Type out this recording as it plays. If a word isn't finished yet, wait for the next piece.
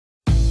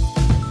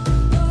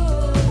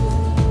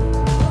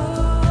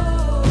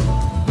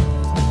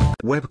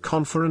Web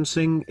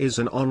conferencing is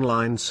an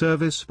online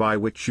service by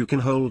which you can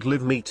hold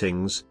live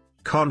meetings,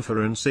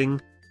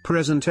 conferencing,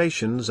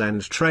 presentations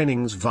and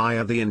trainings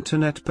via the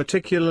internet,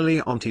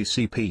 particularly on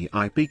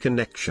TCP/IP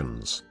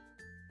connections.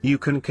 You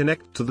can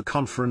connect to the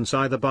conference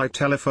either by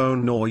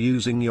telephone or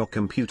using your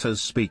computer's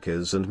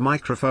speakers and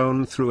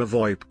microphone through a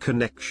VoIP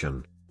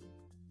connection.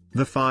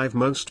 The 5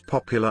 most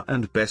popular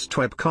and best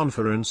web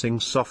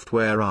conferencing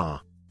software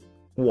are: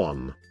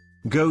 1.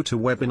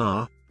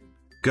 GoToWebinar.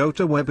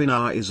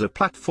 GoToWebinar is a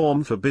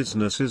platform for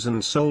businesses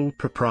and sole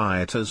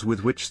proprietors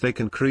with which they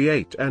can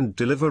create and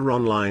deliver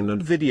online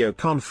and video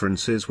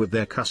conferences with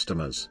their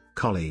customers,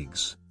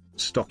 colleagues,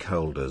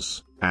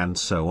 stockholders, and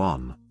so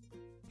on.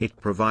 It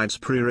provides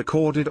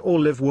pre-recorded or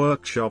live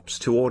workshops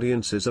to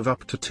audiences of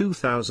up to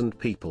 2,000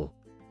 people.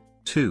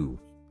 2.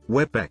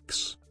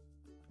 WebEx.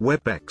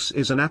 WebEx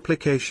is an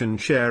application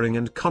sharing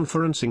and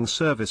conferencing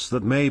service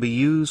that may be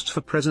used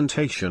for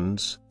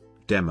presentations,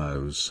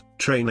 demos,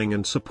 training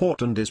and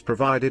support, and is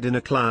provided in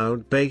a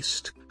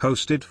cloud-based,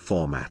 hosted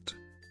format.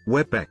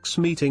 WebEx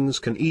meetings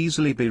can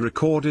easily be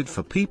recorded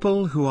for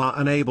people who are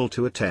unable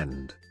to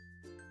attend.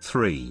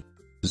 3.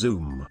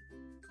 Zoom.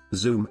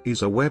 Zoom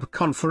is a web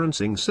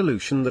conferencing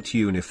solution that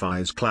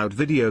unifies cloud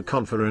video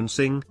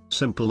conferencing,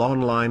 simple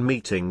online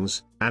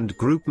meetings, and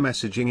group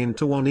messaging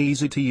into one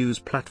easy-to-use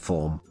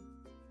platform.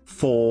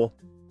 4.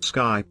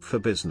 Skype for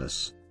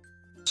Business.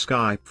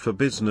 Skype for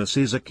Business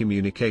is a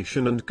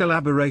communication and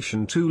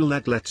collaboration tool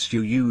that lets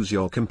you use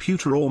your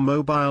computer or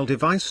mobile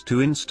device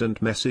to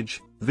instant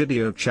message,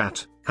 video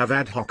chat, have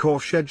ad hoc or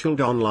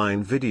scheduled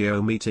online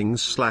video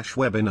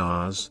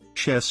meetings/webinars,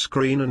 share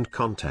screen and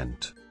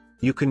content.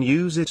 You can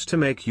use it to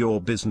make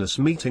your business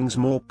meetings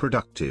more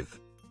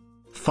productive.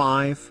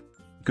 5.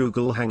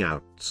 Google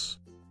Hangouts.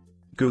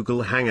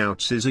 Google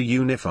Hangouts is a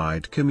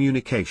unified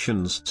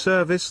communications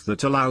service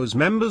that allows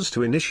members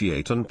to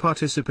initiate and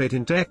participate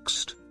in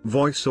text,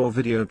 voice or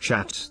video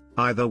chat,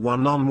 either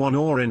one-on-one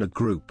or in a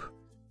group.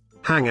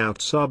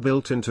 Hangouts are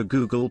built into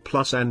Google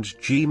Plus and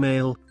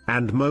Gmail,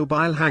 and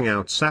mobile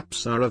Hangouts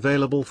apps are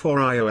available for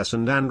iOS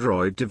and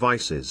Android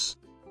devices.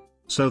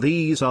 So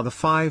these are the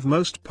 5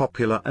 most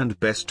popular and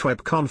best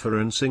web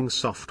conferencing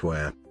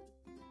software.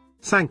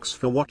 Thanks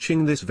for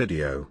watching this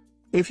video.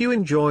 If you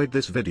enjoyed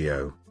this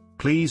video,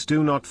 please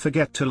do not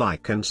forget to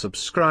like and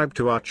subscribe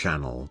to our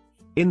channel.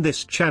 In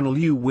this channel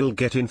you will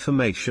get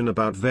information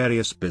about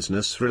various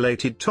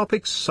business-related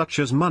topics such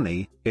as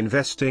money,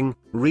 investing,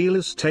 real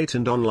estate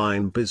and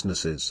online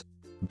businesses.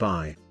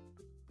 Bye.